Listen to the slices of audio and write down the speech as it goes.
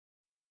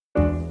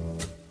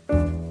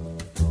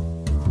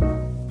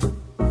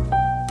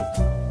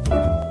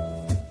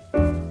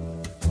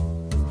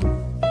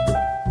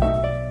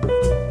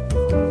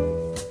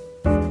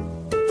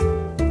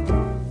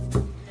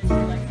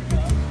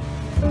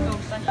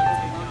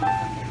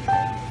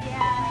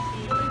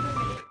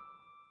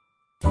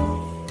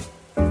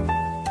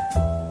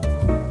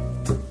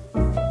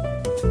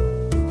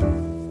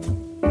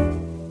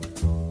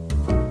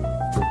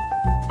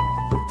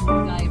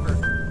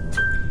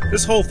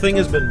This whole thing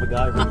has been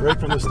MacGyver right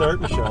from the start,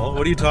 Michelle.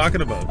 What are you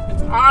talking about?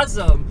 It's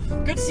awesome.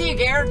 Good to see you,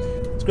 Gair.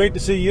 It's great to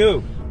see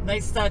you.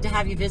 Nice to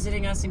have you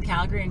visiting us in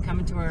Calgary and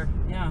coming to our,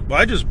 yeah. Well,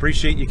 I just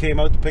appreciate you came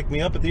out to pick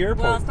me up at the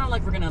airport. Well, it's not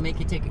like we're going to make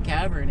you take a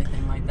cab or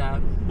anything like that.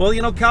 Well,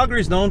 you know,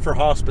 Calgary's known for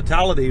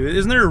hospitality.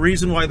 Isn't there a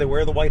reason why they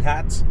wear the white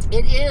hats?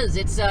 It is.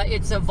 It's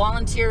a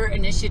volunteer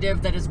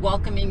initiative that is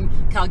welcoming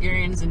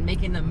Calgarians and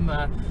making them,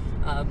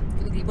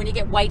 when you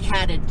get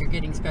white-hatted, you're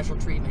getting special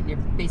treatment. You're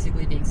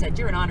basically being said,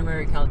 you're an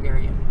honorary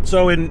Calgarian.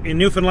 So in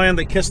Newfoundland,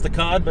 they kiss the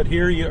cod, but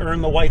here you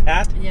earn the white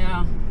hat?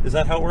 Yeah. Is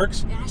that how it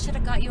works? Yeah, I should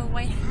have got you a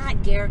white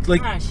hat, Gair.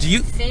 Like, Gosh, do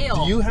you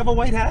have a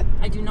white hat?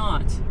 I do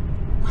not.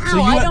 Wow,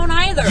 So I don't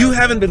either. You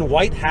haven't been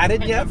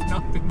white-hatted yet? I have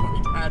not been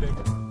white-hatted.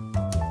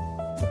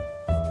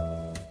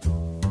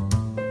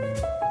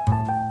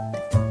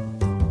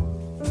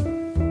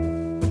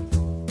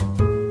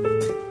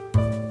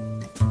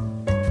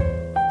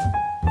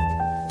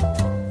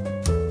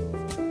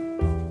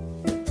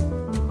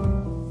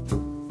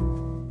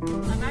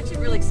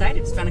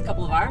 Excited to spend a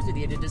couple of hours with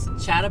you to just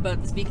chat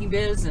about the speaking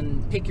biz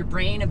and pick your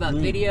brain about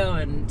video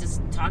and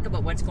just talk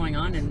about what's going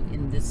on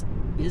in this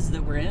biz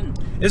that we're in.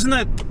 Isn't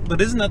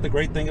that the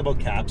great thing about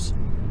CAPS?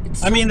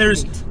 So I mean,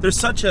 there's great.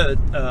 such a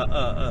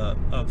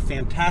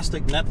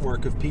fantastic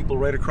network of people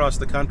right across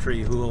the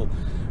country who will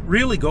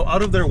really go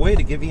out of their way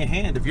to give you a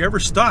hand. If you're ever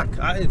stuck,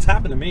 it's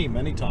happened to me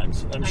many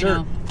times. I'm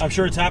sure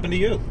it's happened to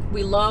you.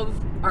 We love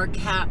our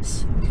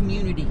CAPS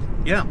community.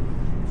 Yeah.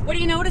 What are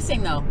you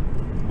noticing though?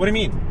 What do you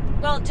mean?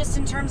 Well, just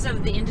in terms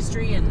of the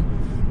industry and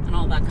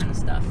all that kind of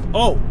stuff.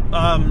 Oh,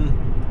 I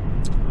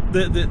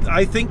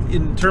think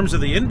in terms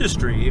of the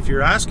industry, if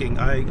you're asking,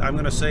 I'm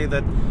going to say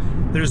that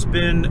there's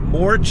been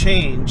more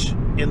change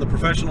in the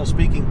professional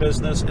speaking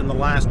business in the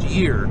last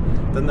year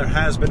than there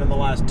has been in the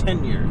last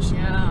 10 years.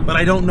 Yeah. But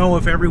I don't know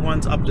if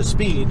everyone's up to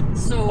speed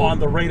on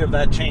the rate of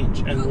that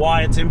change and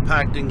why it's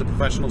impacting the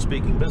professional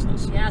speaking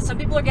business. Yeah, some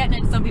people are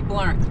getting it, some people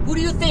aren't. Who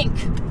do you think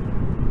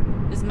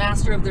is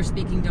master of their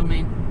speaking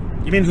domain?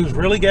 You mean who's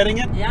really getting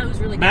it? Yeah, who's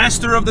really getting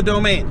Master of the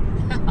domain.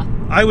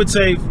 I would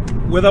say,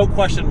 without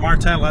question,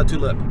 Martin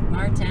Latulippe.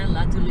 Martin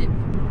Latulippe.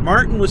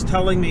 Martin was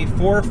telling me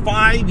 4 or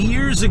 5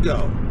 years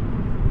ago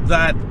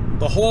that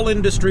the whole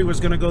industry was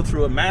going to go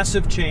through a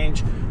massive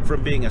change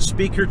from being a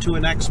speaker to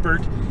an expert,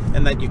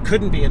 and that you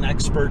couldn't be an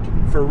expert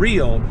for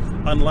real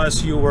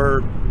unless you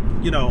were,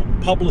 you know,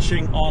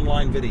 publishing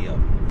online video.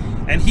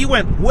 And he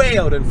went way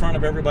out in front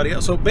of everybody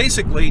else. So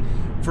basically,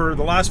 for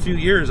the last few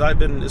years, I've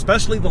been,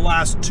 especially the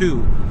last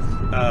two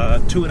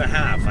and a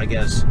half, I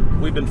guess,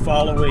 we've been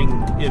following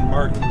in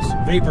Martin's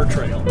vapor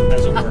trail,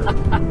 as it were.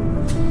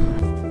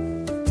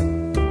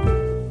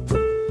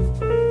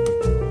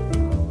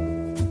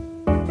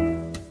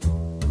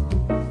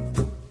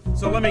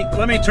 So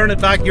let me turn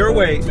it back your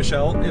way,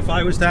 Michelle. If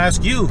I was to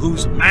ask you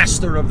who's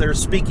master of their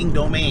speaking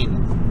domain,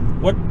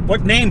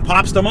 what name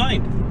pops to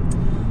mind?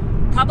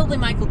 Probably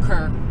Michael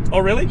Kerr. Oh,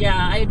 really? Yeah,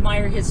 I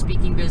admire his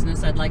speaking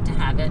business. I'd like to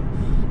have it.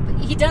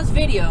 But he does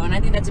video, and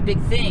I think that's a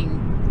big thing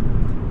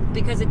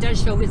because it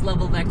does show his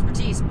level of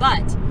expertise.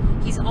 But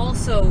he's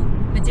also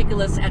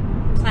meticulous at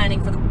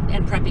planning for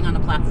and prepping on the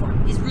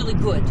platform. He's really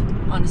good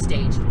on the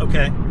stage.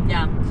 Okay.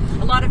 Yeah,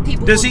 a lot of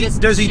people does will he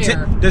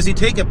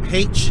take a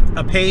page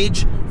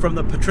from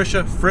the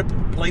Patricia Fripp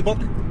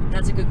playbook?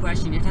 That's a good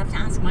question. You'd have to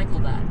ask Michael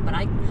that. But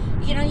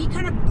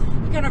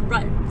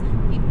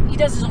he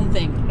does his own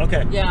thing.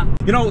 Okay. Yeah.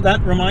 You know,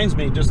 that reminds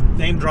me, just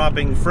name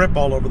dropping Fripp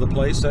all over the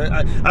place.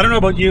 I don't know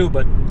about you,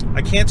 but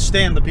I can't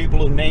stand the people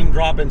who name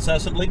drop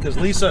incessantly, because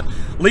Lisa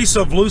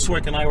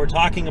Vluswick and I were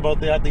talking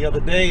about that the other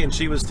day, and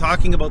she was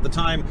talking about the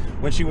time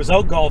when she was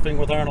out golfing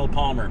with Arnold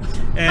Palmer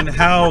and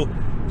how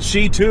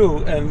she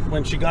too, and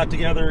when she got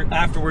together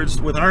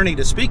afterwards with Arnie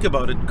to speak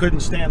about it,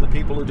 couldn't stand the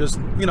people who just,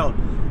 you know,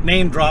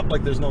 name drop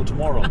like there's no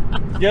tomorrow.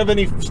 Do you have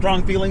any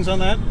strong feelings on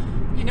that?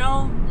 You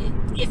know,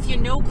 if you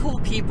know cool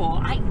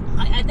people, I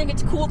think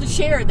it's cool to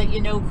share that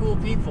you know cool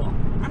people.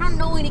 I don't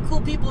know any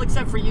cool people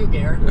except for you,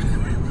 Gair.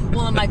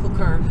 Well, and Michael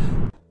Kerr.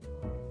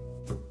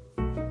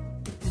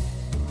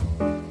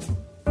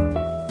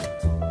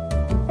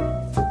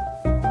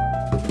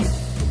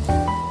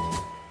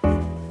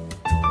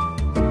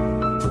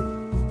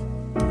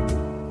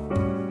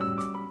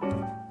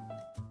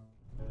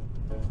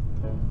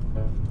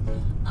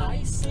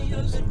 I see a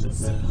little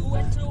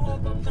silhouette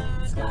of a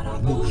man.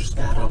 Scaramouche.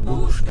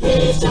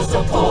 He's just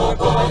a poor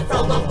boy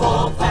from a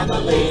poor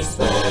family,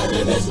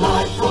 sparing his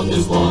life from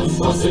this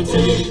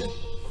monstrosity.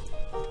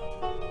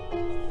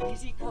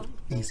 Easy come,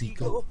 easy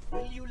go.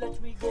 Will you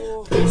let me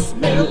go?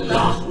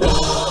 Bismillah,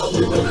 no,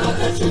 we will not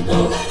let you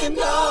go.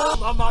 No.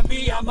 Mamma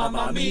mia,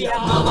 mamma mia,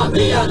 mamma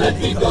mia, let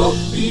me go.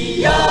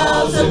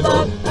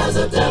 Beelzebub has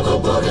a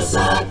devil put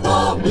aside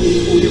for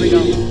me. Here we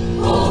go.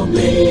 For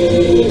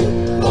me,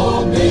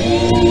 for me.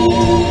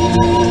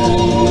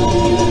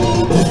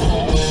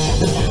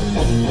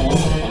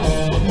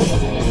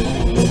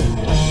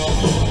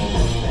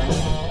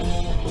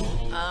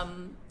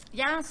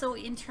 Yeah, so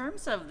in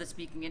terms of the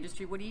speaking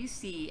industry, what do you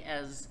see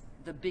as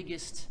the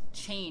biggest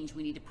change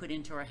we need to put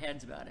into our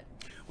heads about it?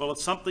 Well,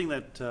 it's something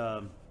that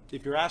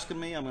if you're asking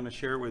me, I'm going to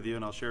share it with you,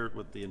 and I'll share it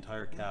with the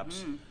entire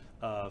CAPS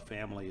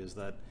family, is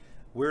that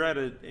we're at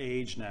an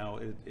age now,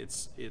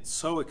 it's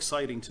so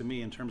exciting to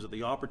me in terms of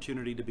the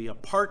opportunity to be a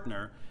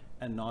partner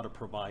and not a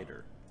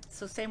provider.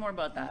 So say more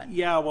about that.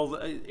 Yeah, well,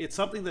 it's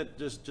something that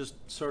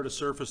just sort of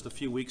surfaced a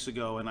few weeks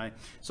ago, and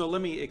so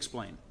let me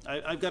explain.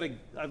 I've got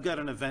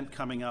an event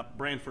coming up,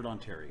 Brantford,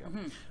 Ontario.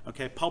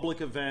 Okay,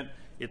 public event.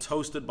 It's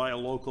hosted by a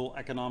local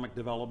economic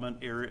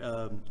development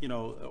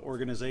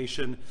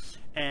organization,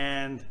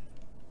 and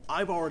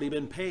I've already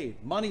been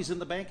paid. Money's in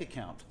the bank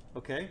account.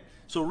 Okay,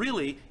 so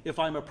really, if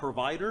I'm a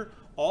provider,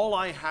 all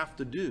I have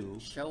to do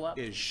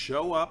is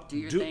show up, do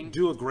your thing,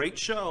 do a great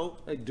show,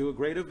 do a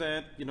great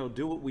event,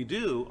 do what we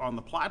do on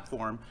the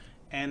platform,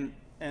 and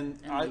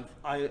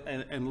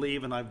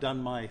leave, and I've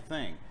done my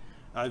thing.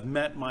 I've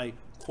met my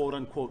quote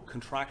unquote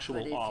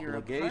contractual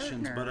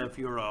obligations. But if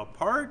you're a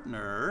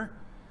partner,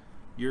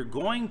 you're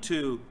going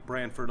to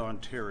Brantford,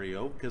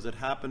 Ontario, because it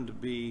happened to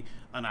be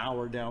an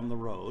hour down the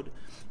road.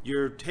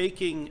 You're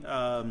taking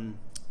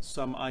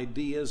some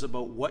ideas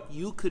about what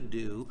you could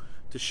do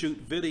to shoot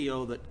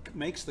video that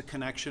makes the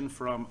connection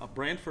from a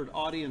Brantford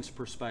audience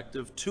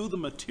perspective to the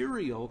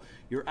material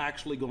you're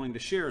actually going to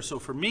share. So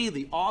for me,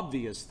 the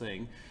obvious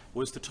thing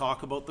was to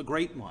talk about the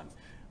great one.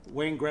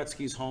 Wayne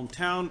Gretzky's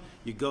hometown,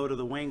 you go to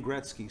the Wayne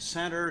Gretzky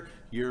Center,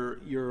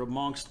 you're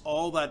amongst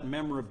all that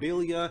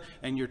memorabilia,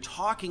 and you're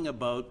talking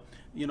about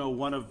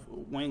one of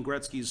Wayne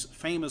Gretzky's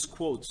famous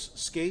quotes,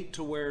 skate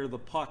to where the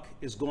puck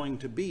is going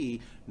to be,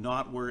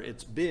 not where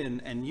it's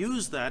been, and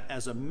use that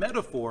as a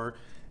metaphor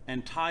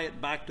and tie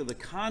it back to the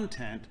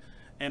content.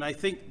 And I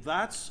think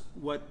that's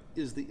what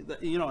is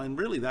and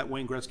really that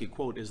Wayne Gretzky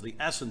quote is the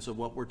essence of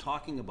what we're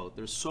talking about.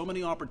 There's so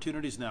many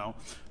opportunities now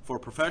for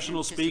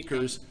professional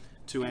speakers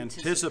to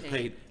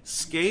anticipate,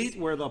 skate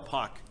where the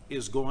puck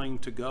is going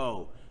to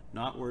go,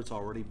 not where it's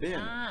already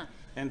been.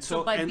 And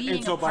so by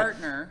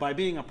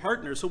being a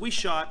partner, so we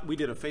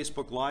did a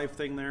Facebook Live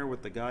thing there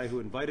with the guy who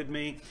invited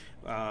me.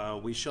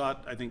 We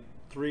shot, I think,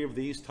 3 of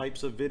these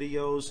types of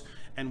videos,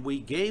 and we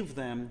gave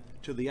them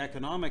to the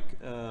Economic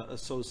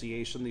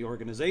Association, the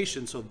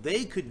organization, so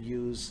they could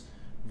use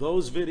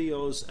those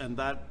videos and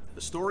that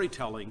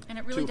storytelling. And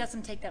it really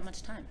doesn't take that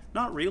much time.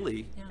 Not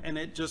really. Yeah.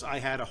 And I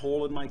had a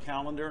hole in my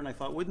calendar, and I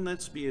thought, wouldn't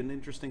this be an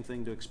interesting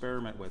thing to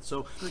experiment with?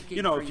 So,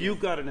 if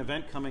you've got an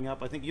event coming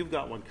up, I think you've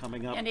got one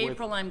coming up. In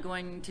April, I'm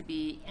going to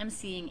be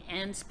emceeing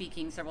and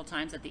speaking several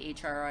times at the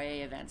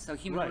HRIA event, so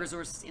Human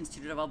Resources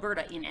Institute of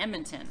Alberta in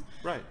Edmonton.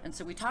 Right. And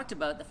so we talked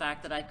about the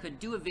fact that I could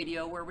do a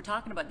video where we're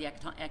talking about the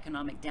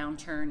economic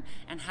downturn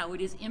and how it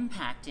is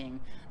impacting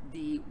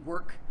the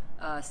work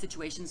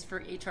situations for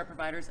HR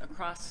providers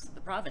across the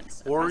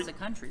province, across the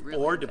country,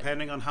 really. Or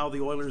depending on how the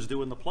Oilers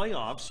do in the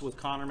playoffs with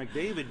Connor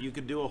McDavid, you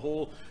could do a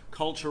whole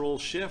cultural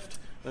shift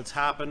that's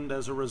happened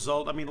as a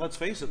result. I mean, let's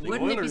face it, the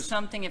Wouldn't Oilers... it be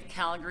something if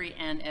Calgary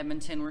and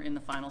Edmonton were in the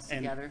finals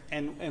together?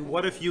 And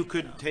what if you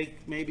could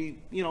take maybe,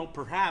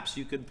 perhaps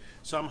you could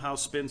somehow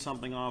spin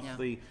something off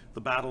the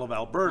Battle of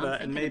Alberta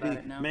and maybe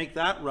make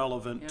that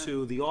relevant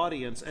to the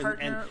audience.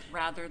 Partner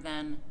rather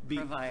than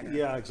provider.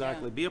 Yeah,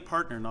 exactly. Yeah. Be a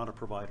partner, not a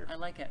provider. I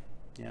like it.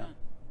 Yeah.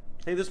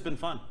 Hey, this has been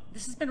fun.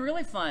 This has been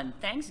really fun.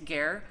 Thanks,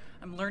 Gair.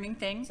 I'm learning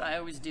things. I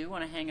always do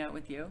when I hang out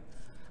with you.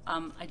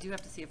 I do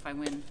have to see if I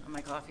win on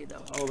my coffee,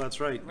 though. Oh, that's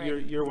right.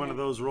 You're one of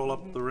those roll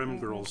up the rim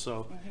girls.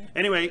 So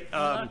anyway,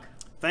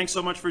 thanks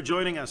so much for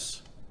joining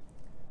us.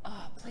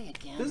 Play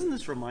again. Doesn't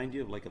this remind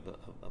you of like of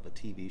a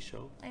TV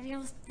show? I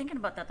was thinking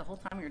about that the whole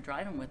time we were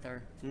driving with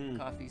our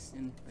coffees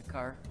in the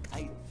car.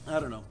 I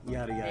don't know.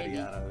 Yada yada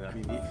yada.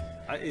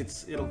 I mean,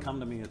 it'll come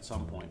to me at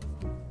some point.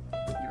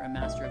 You're a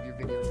master of your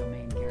video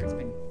domain, Gair. It's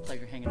been a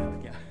pleasure hanging out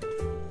with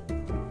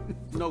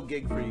you. No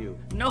gig for you.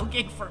 No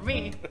gig for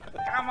me.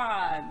 Come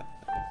on.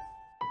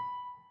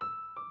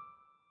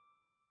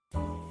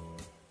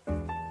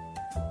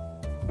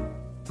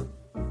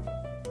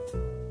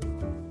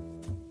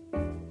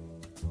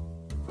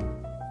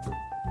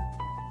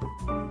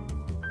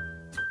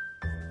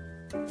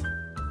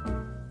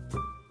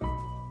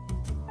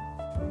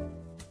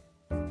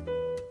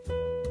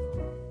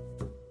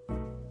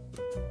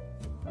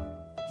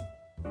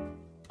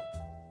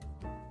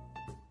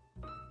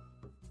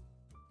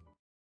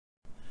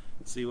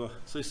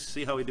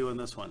 See how we do in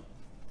this one.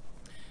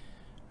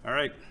 All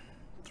right,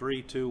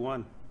 3, 2,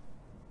 1.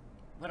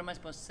 What am I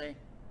supposed to say?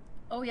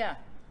 Oh yeah.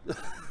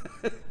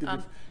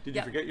 Did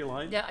you forget your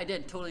line? Yeah, I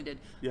did. Totally did.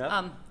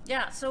 Yeah.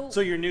 Yeah. So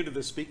you're new to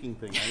the speaking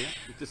thing, are you?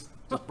 Just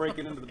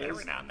breaking into the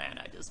business. Every now and then,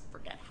 I just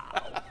forget